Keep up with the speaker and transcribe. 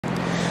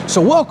So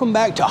welcome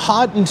back to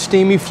hot and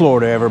steamy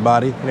Florida,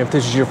 everybody. And if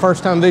this is your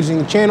first time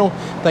visiting the channel,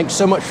 thanks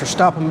so much for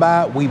stopping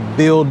by. We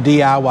build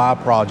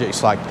DIY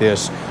projects like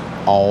this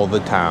all the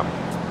time.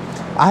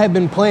 I have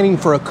been planning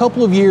for a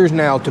couple of years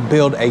now to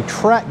build a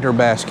tractor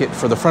basket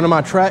for the front of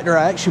my tractor.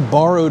 I actually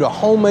borrowed a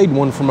homemade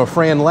one from a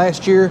friend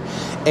last year,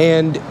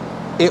 and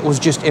it was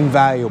just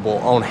invaluable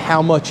on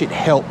how much it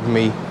helped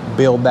me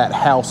build that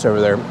house over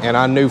there. And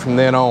I knew from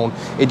then on,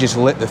 it just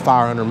lit the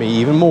fire under me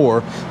even more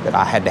that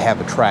I had to have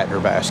a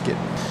tractor basket.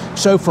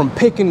 So from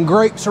picking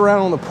grapes around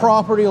on the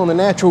property on the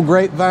natural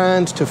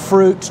grapevines, to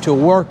fruits, to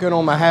working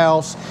on the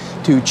house,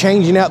 to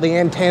changing out the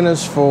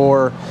antennas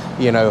for,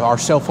 you know, our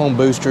cell phone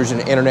boosters and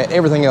internet,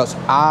 everything else,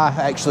 I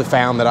actually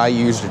found that I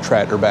used a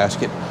tractor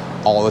basket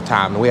all the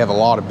time. And we have a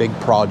lot of big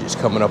projects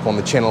coming up on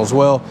the channel as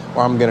well,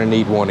 where I'm gonna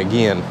need one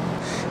again.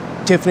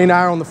 Tiffany and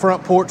I are on the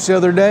front porch the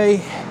other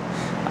day.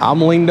 I'm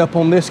leaned up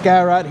on this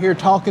guy right here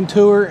talking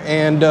to her,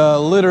 and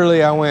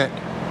literally I went,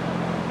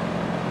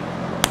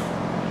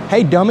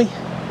 "Hey dummy."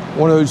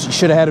 One of those you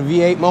should have had a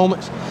V8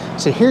 moments. I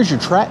said, here's your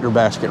tractor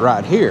basket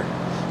right here.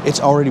 It's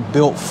already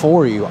built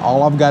for you.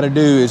 All I've got to do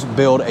is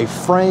build a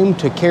frame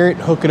to carry it,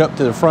 hook it up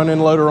to the front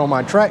end loader on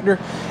my tractor,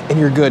 and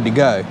you're good to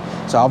go.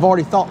 So I've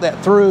already thought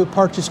that through,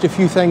 purchased a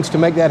few things to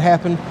make that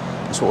happen.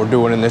 That's what we're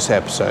doing in this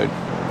episode.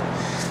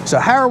 So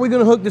how are we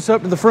going to hook this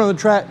up to the front of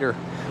the tractor?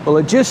 Well,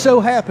 it just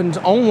so happens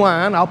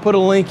online, I'll put a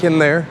link in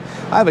there,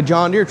 I have a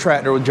John Deere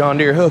tractor with John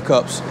Deere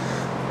hookups.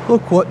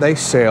 Look what they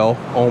sell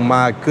on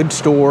my good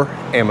store,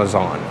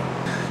 Amazon.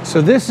 So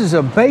this is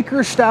a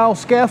Baker style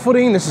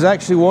scaffolding. This is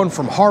actually one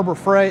from Harbor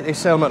Freight. They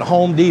sell them at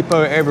Home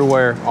Depot,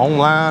 everywhere,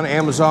 online,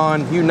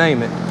 Amazon, you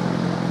name it.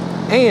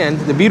 And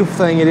the beautiful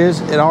thing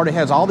it already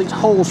has all these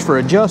holes for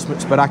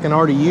adjustments, but I can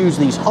already use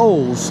these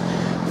holes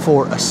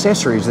for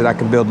accessories that I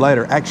can build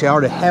later. Actually, I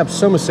already have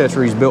some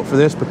accessories built for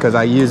this because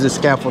I use this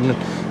scaffolding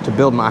to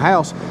build my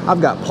house.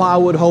 I've got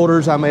plywood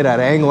holders I made out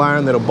of angle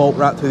iron that'll bolt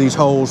right through these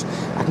holes.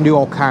 I can do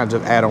all kinds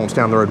of add-ons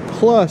down the road.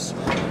 Plus,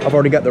 I've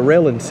already got the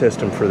railing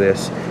system for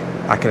this.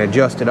 I can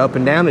adjust it up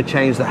and down to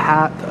change the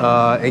height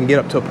and get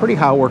up to a pretty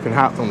high working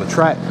height on the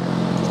tractor.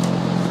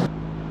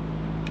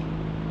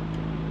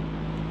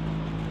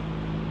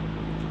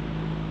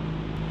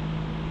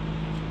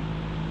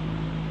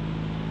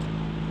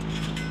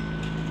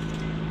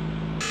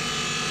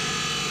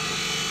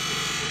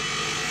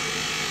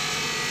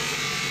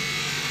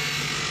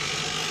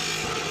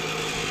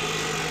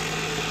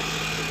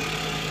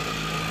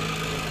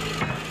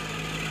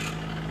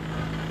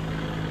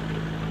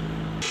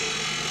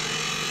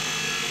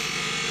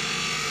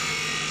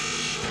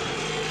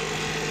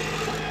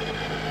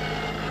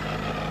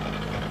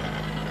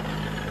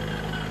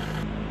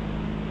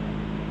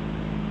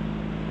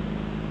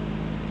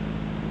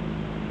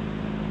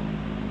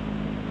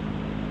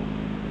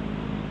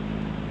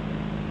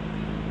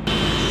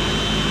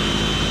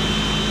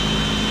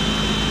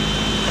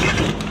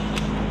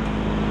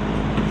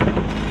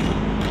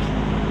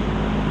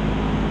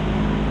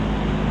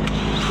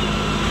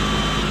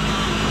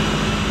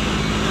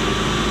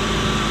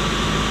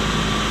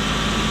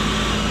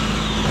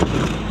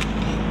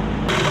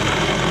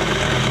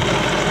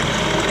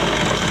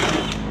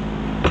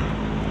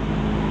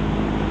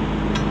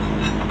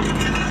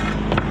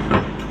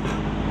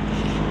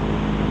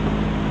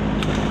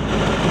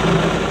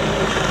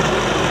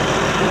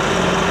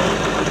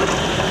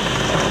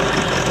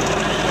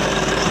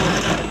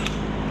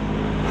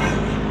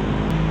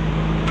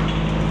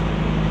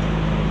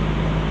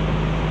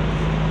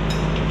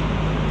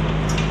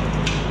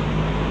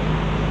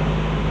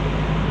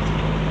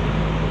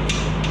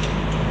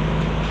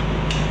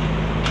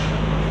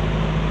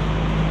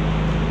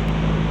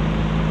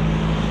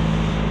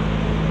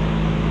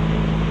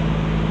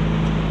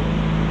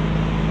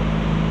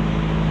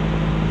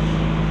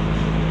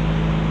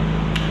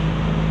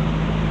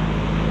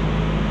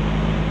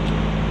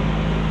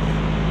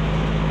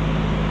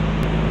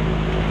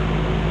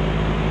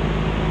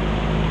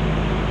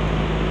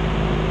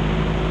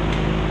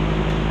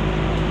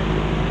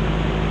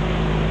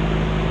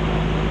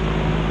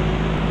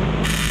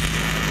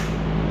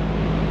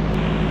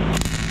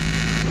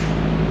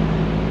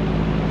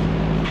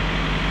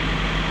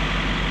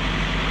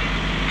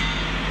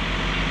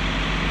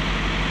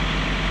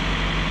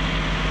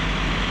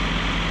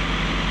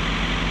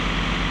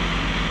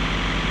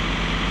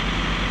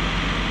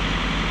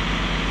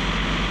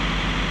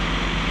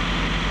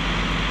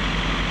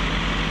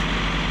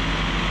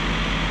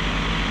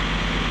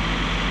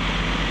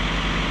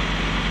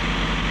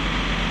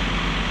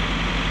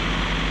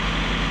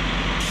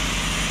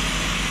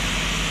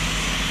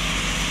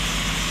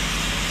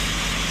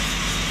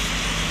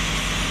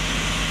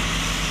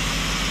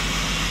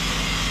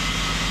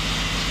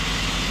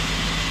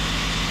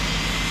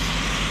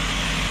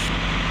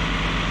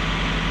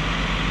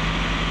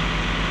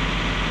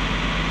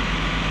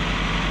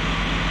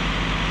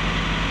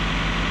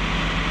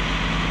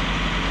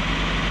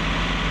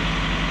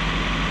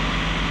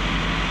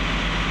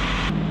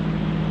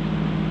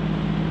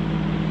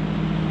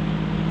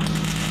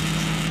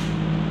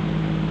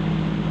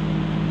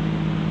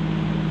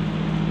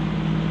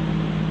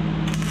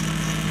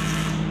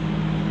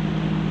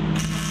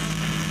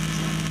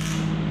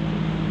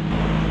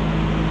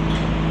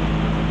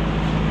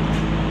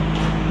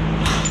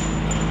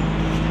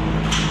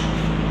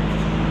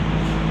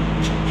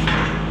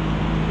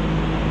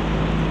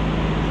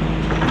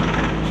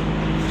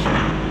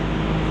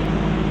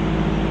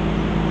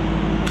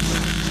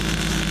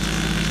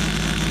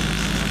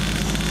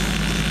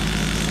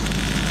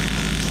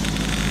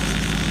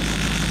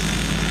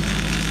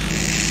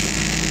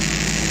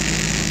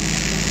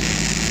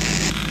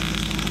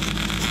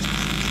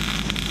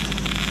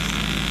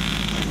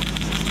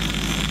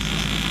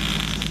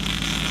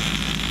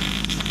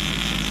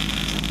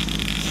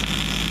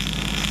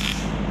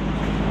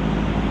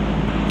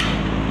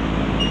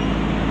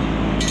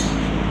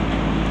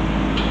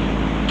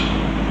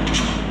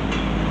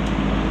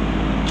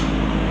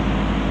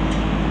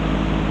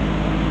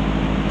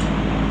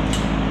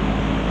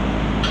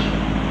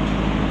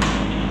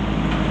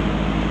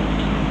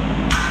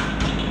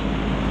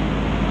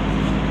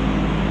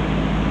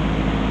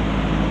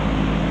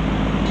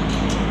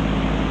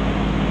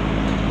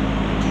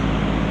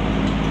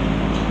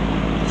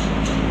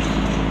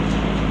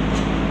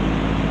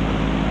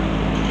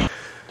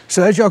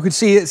 So as y'all can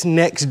see, it's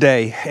next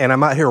day, and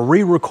I'm out here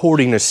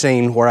re-recording a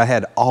scene where I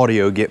had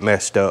audio get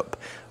messed up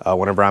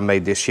whenever I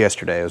made this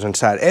yesterday. I was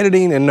inside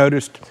editing and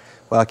noticed,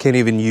 well, I can't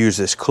even use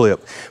this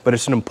clip, but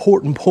it's an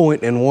important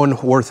point and one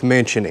worth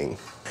mentioning.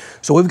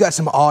 So we've got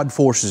some odd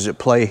forces at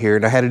play here,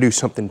 and I had to do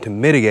something to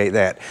mitigate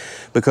that,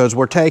 because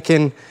we're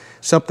taking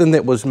something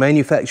that was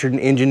manufactured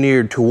and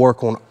engineered to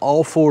work on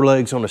all 4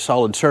 legs on a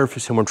solid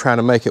surface, and we're trying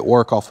to make it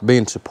work off of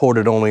being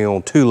supported only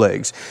on 2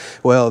 legs.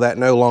 Well, that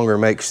no longer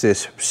makes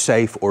this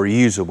safe or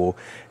usable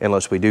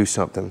unless we do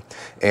something.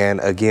 And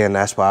again,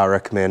 that's why I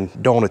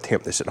recommend don't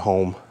attempt this at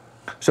home.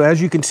 So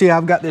as you can see,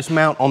 I've got this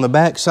mount on the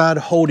back side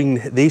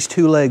holding these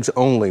 2 legs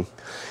only.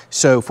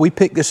 So if we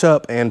pick this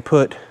up and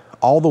put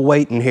all the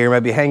weight in here,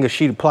 maybe hang a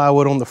sheet of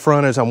plywood on the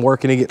front as I'm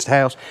working against the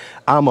house,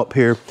 I'm up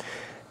here.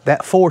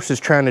 That force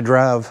is trying to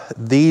drive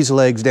these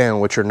legs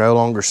down, which are no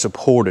longer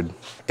supported.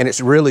 And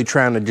it's really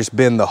trying to just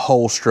bend the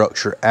whole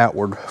structure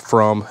outward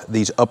from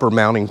these upper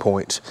mounting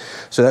points.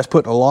 So that's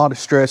putting a lot of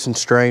stress and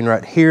strain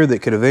right here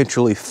that could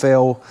eventually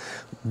fail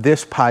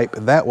this pipe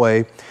that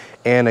way.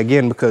 And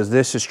again, because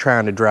this is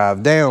trying to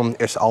drive down,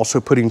 it's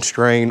also putting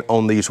strain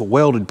on these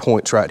welded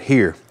points right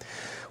here.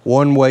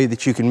 One way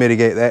that you can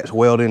mitigate that is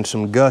weld in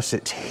some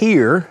gussets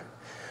here,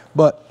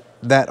 but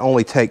that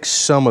only takes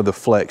some of the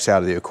flex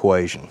out of the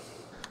equation.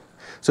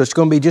 So it's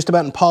going to be just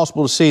about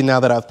impossible to see now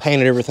that I've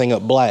painted everything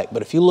up black.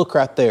 But if you look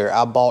right there,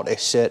 I bought a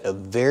set of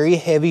very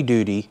heavy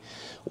duty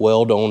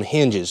weld-on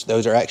hinges.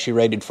 Those are actually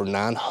rated for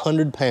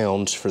 900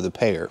 pounds for the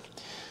pair.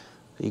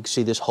 You can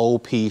see this whole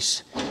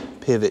piece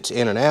pivots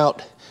in and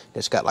out.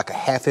 It's got like a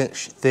 1/2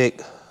 inch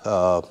thick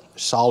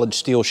solid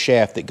steel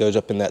shaft that goes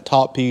up in that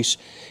top piece,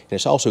 and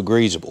it's also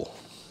greasable.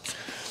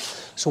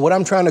 So what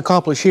I'm trying to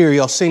accomplish here,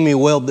 y'all see me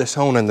weld this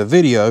on in the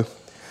video,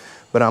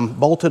 but I'm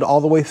bolted all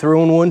the way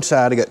through on one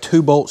side. I got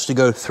 2 bolts to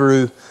go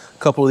through a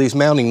couple of these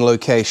mounting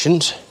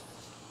locations.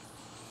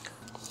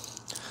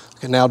 I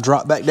can now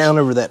drop back down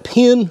over that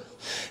pin,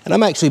 and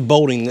I'm actually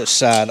bolting this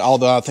side,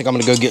 although I think I'm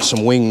gonna go get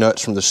some wing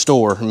nuts from the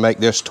store and make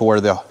this to where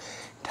the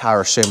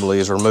entire assembly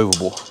is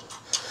removable.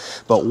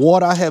 But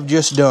what I have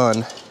just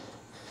done,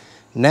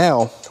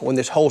 now when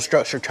this whole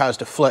structure tries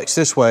to flex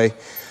this way,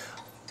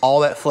 all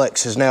that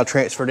flex is now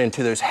transferred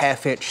into those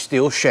 1/2 inch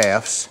steel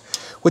shafts,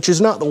 which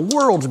is not the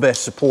world's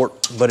best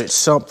support, but it's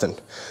something.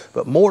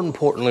 But more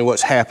importantly,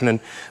 what's happening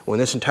when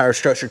this entire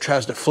structure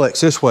tries to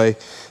flex this way,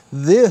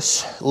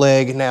 this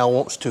leg now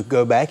wants to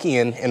go back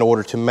in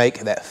order to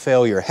make that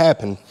failure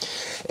happen.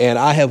 And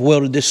I have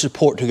welded this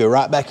support to go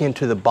right back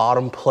into the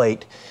bottom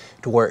plate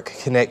to where it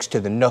connects to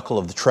the knuckle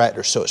of the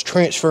tractor. So it's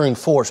transferring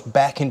force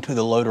back into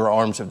the loader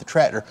arms of the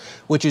tractor,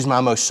 which is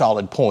my most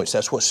solid points.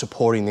 That's what's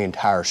supporting the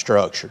entire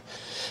structure.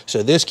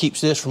 So this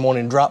keeps this from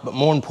wanting to drop, but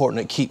more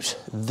important, it keeps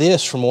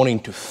this from wanting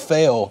to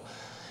fail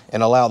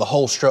and allow the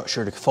whole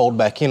structure to fold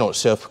back in on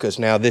itself, because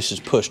now this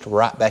is pushed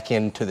right back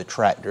into the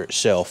tractor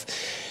itself.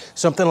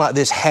 Something like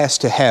this has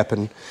to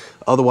happen.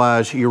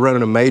 Otherwise, you're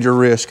running a major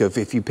risk of,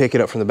 if you pick it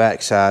up from the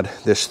backside,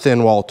 this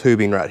thin wall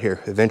tubing right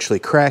here, eventually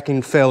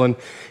cracking, failing,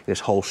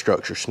 this whole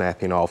structure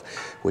snapping off,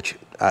 which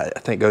I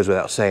think goes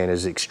without saying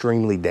is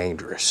extremely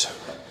dangerous.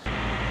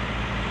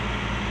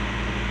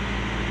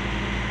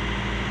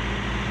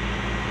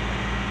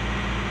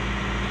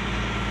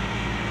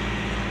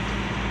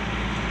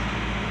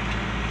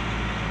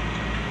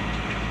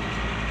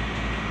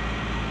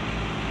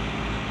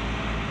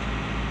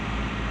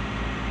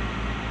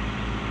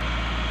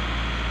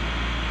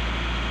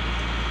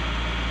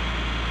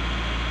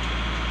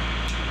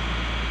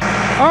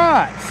 All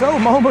right, so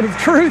moment of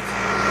truth.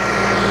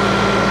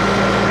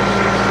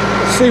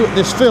 Let's see what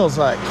this feels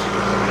like.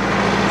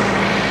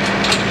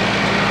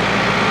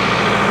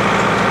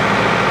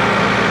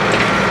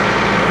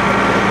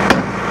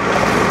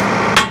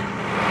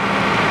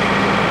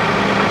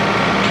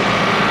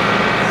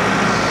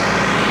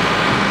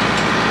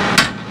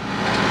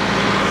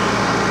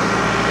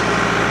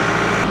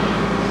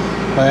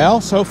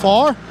 Well, so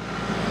far,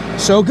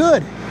 so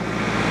good.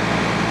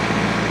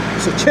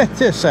 So check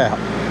this out.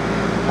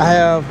 I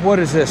have, what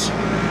is this?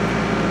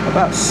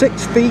 About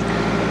 6 feet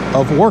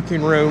of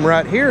working room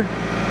right here.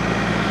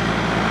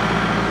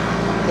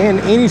 And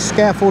any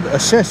scaffold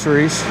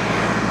accessories,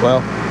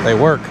 well, they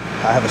work.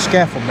 I have a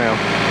scaffold now. All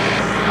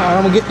right,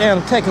 I'm gonna get down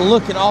and take a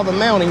look at all the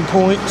mounting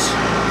points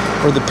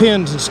where the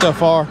pins and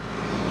stuff are.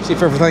 See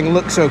if everything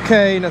looks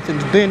okay,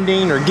 nothing's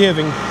bending or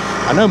giving.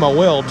 I know my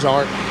welds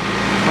aren't.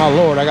 My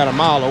Lord, I got a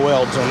mile of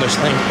welds on this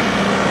thing.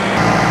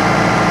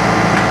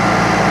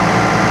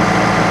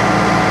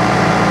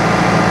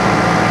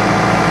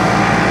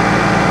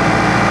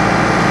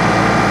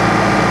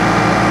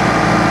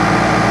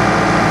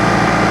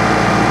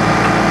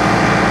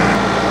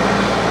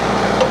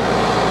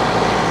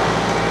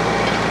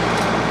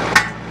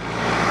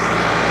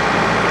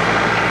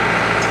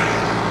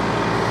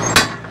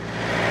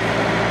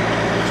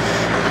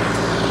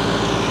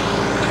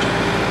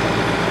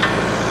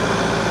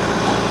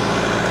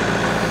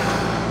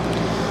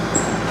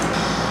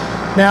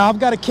 Now I've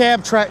got a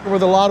cab tractor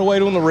with a lot of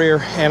weight on the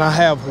rear, and I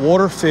have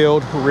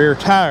water-filled rear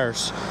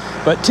tires.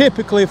 But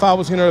typically, if I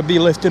was gonna be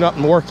lifting up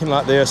and working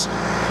like this,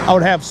 I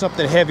would have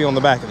something heavy on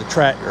the back of the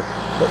tractor.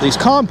 But these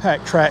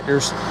compact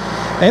tractors,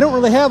 they don't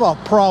really have a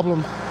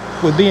problem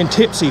with being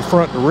tipsy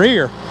front to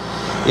rear.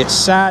 It's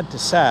side to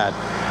side.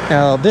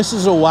 Now, this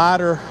is a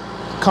wider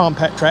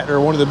compact tractor,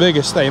 one of the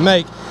biggest they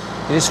make,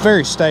 and it's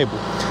very stable.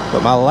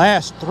 But my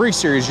last 3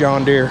 Series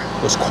John Deere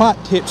was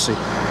quite tipsy.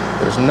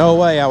 There's no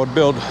way I would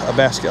build a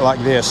basket like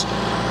this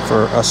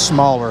for a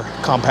smaller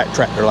compact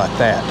tractor like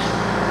that.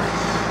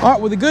 All right,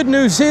 well, the good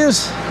news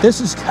is this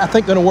is, I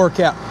think, gonna work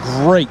out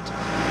great.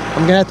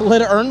 I'm gonna have to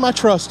let it earn my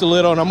trust a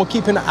little, and I'm gonna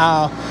keep an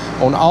eye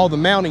on all the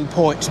mounting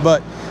points,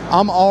 but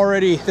I'm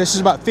already, this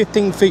is about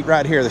 15 feet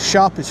right here. The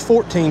shop is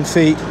 14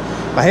 feet.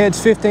 My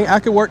head's 15. I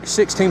could work to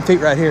 16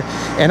 feet right here,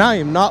 and I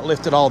am not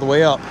lifted all the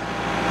way up.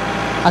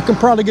 I can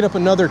probably get up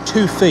another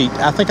 2 feet.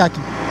 I think I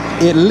can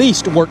at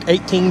least work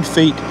 18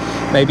 feet,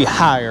 maybe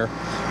higher,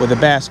 with a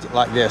basket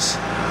like this.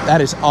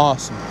 That is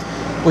awesome.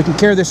 We can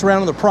carry this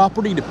around on the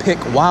property to pick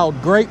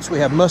wild grapes. We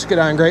have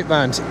muscadine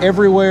grapevines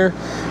everywhere.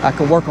 I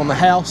can work on the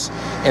house.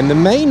 And the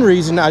main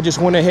reason I just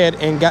went ahead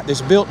and got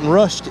this built and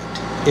rushed it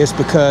is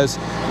because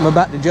I'm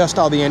about to adjust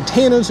all the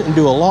antennas and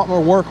do a lot more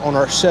work on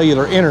our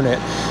cellular internet.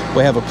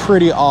 We have a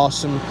pretty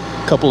awesome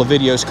couple of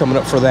videos coming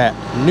up for that.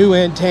 New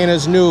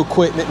antennas, new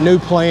equipment, new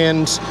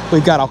plans.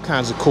 We've got all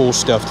kinds of cool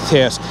stuff to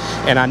test.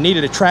 And I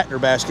needed a tractor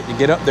basket to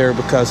get up there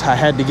because I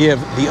had to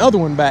give the other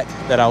one back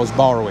that I was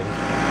borrowing.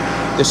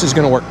 This is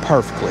going to work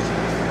perfectly.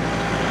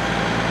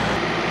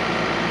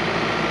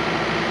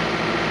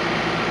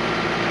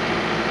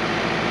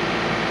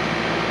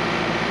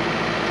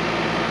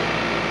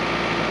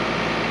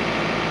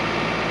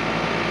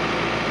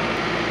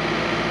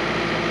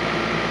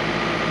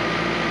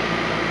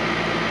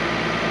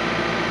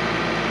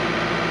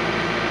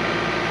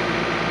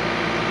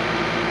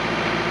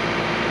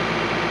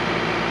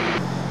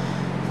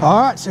 All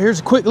right, so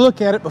here's a quick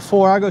look at it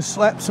before I go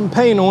slap some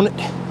paint on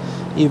it.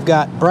 You've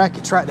got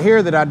brackets right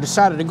here that I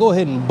decided to go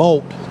ahead and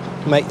bolt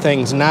to make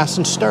things nice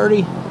and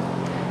sturdy.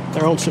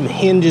 They're on some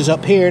hinges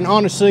up here, and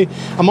honestly,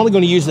 I'm only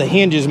going to use the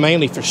hinges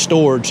mainly for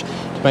storage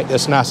to make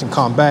this nice and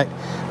compact.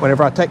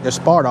 Whenever I take this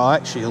apart, I'll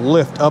actually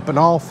lift up and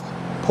off,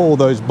 pull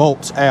those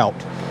bolts out.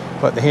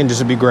 But the hinges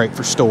would be great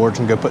for storage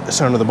and go put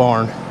this under the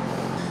barn.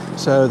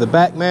 So the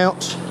back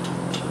mounts,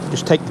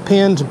 just take the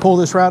pins and pull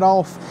this right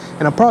off.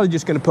 And I'm probably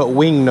just going to put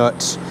wing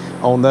nuts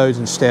on those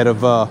instead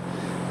of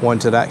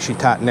ones that actually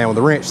tighten down with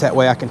a wrench. That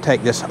way I can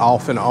take this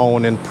off and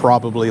on in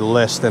probably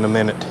less than a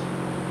minute.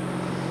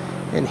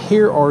 And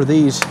here are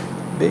these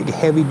big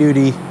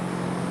heavy-duty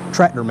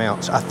tractor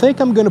mounts. I think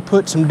I'm going to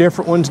put some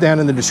different ones down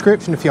in the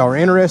description if y'all are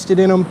interested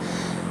in them.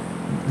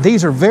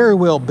 These are very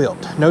well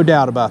built, no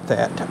doubt about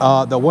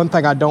that. The one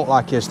thing I don't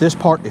like is this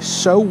part is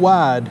so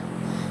wide,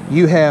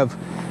 you have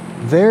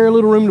very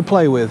little room to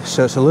play with,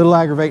 so it's a little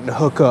aggravating to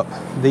hook up.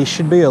 These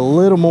should be a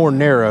little more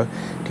narrow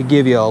to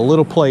give you a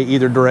little play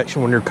either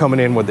direction when you're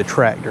coming in with the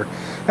tractor.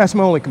 That's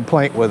my only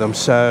complaint with them.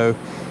 So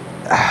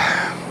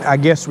I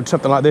guess with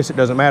something like this, it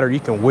doesn't matter.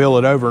 You can wheel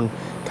it over and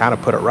kind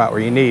of put it right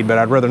where you need, but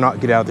I'd rather not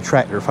get out of the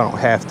tractor if I don't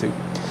have to.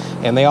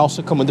 And they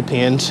also come with the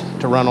pins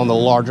to run on the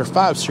larger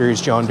 5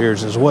 Series John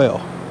Deeres as well.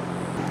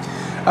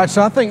 All right,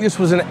 so I think this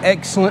was an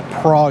excellent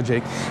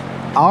project.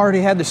 I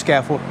already had the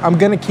scaffold. I'm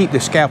gonna keep the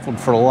scaffold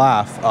for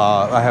life.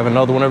 I have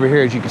another one over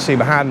here, as you can see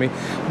behind me,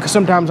 because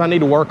sometimes I need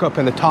to work up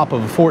in the top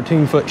of a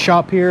 14-foot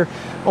shop here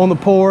on the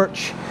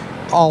porch,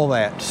 all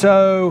that.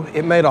 So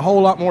it made a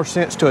whole lot more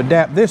sense to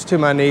adapt this to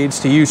my needs,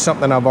 to use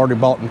something I've already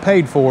bought and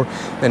paid for,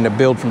 than to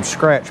build from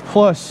scratch.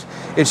 Plus,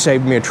 it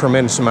saved me a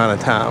tremendous amount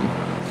of time.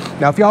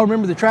 Now, if y'all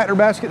remember the tractor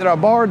basket that I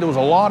borrowed, there was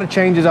a lot of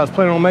changes I was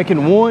planning on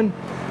making. One,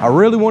 I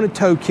really wanted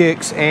toe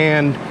kicks,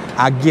 and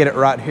I get it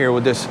right here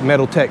with this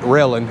Metaltech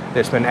railing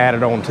that's been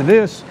added on to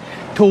this.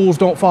 Tools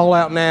don't fall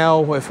out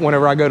now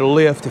whenever I go to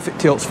lift, if it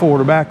tilts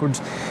forward or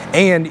backwards.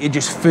 And it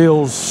just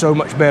feels so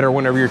much better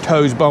whenever your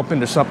toes bump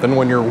into something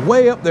when you're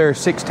way up there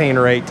 16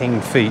 or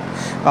 18 feet.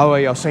 By the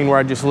way, y'all seen where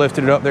I just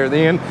lifted it up there at the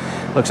end?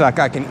 Looks like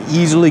I can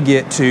easily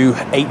get to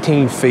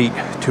 18 feet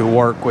to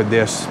work with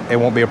this. It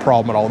won't be a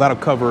problem at all. That'll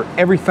cover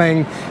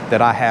everything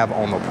that I have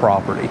on the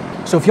property.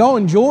 So if y'all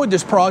enjoyed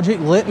this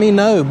project, let me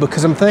know,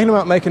 because I'm thinking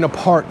about making a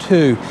part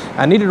 2.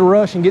 I needed to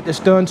rush and get this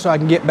done so I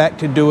can get back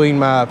to doing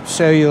my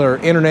cellular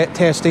internet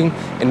testing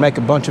and make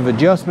a bunch of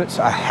adjustments.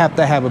 I have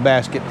to have a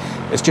basket.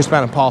 It's just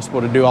about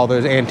impossible to do all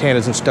those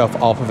antennas and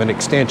stuff off of an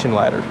extension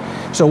ladder.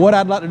 So what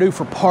I'd like to do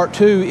for part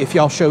 2, if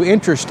y'all show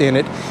interest in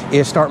it,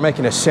 is start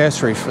making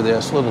accessories for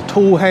this. Little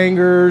tool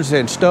hangers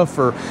and stuff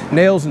for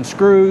nails and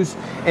screws.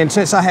 And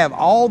since I have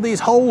all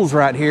these holes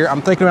right here,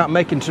 I'm thinking about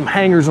making some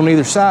hangers on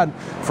either side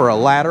for a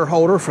ladder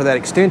holder for that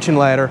extension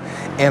ladder.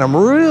 And I'm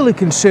really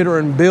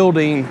considering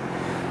building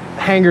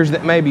hangers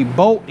that maybe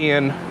bolt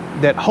in,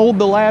 that hold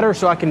the ladder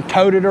so I can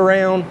tote it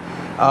around.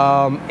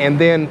 And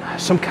then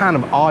some kind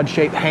of odd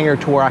shaped hanger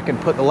to where I can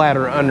put the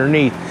ladder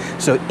underneath.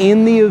 So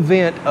in the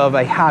event of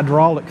a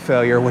hydraulic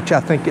failure, which I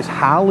think is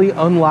highly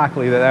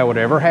unlikely that that would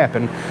ever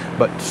happen,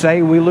 but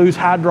say we lose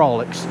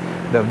hydraulics,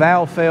 the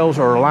valve fails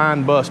or a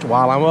line busts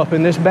while I'm up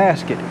in this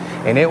basket,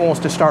 and it wants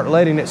to start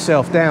letting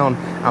itself down,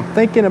 I'm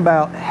thinking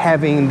about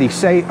having the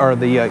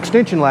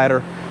extension ladder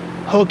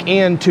hook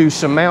into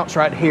some mounts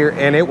right here,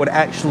 and it would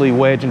actually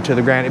wedge into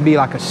the ground. It'd be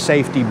like a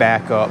safety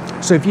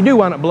backup. So if you do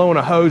wind up blowing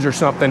a hose or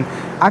something,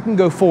 I can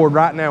go forward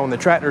right now when the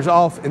tractor's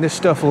off and this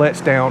stuff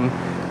lets down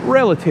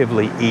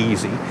relatively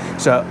easy.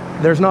 So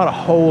there's not a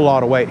whole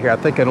lot of weight here. I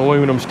think an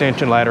aluminum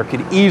extension ladder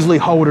could easily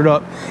hold it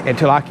up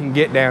until I can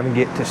get down and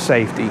get to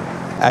safety.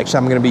 Actually,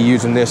 I'm going to be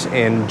using this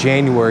in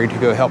January to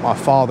go help my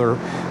father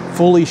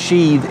fully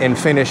sheathe and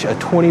finish a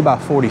 20 by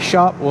 40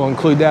 shop. We'll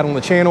include that on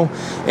the channel.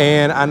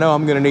 And I know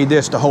I'm going to need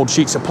this to hold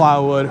sheets of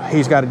plywood.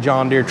 He's got a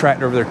John Deere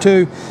tractor over there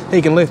too.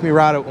 He can lift me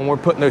right up when we're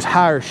putting those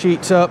higher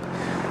sheets up.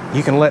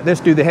 You can let this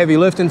do the heavy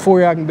lifting for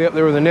you. I can be up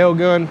there with a nail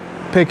gun,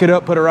 pick it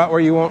up, put it right where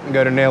you want, and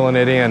go to nailing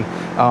it in.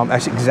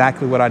 That's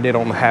exactly what I did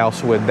on the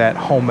house with that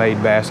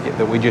homemade basket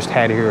that we just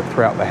had here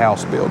throughout the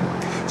house build.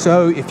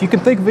 So if you can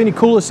think of any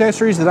cool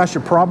accessories that I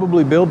should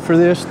probably build for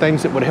this,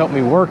 things that would help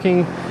me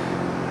working,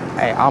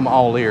 hey, I'm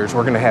all ears.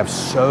 We're gonna have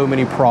so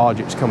many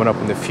projects coming up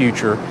in the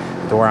future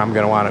to where I'm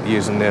gonna wind up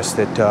using this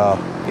that,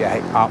 yeah,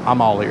 hey,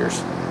 I'm all ears.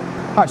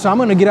 All right, so I'm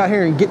gonna get out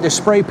here and get this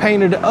spray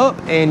painted up,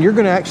 and you're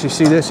gonna actually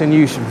see this in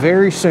use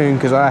very soon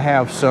because I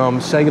have some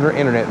cellular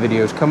internet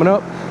videos coming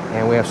up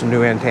and we have some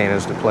new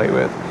antennas to play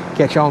with.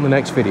 Catch y'all in the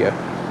next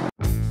video.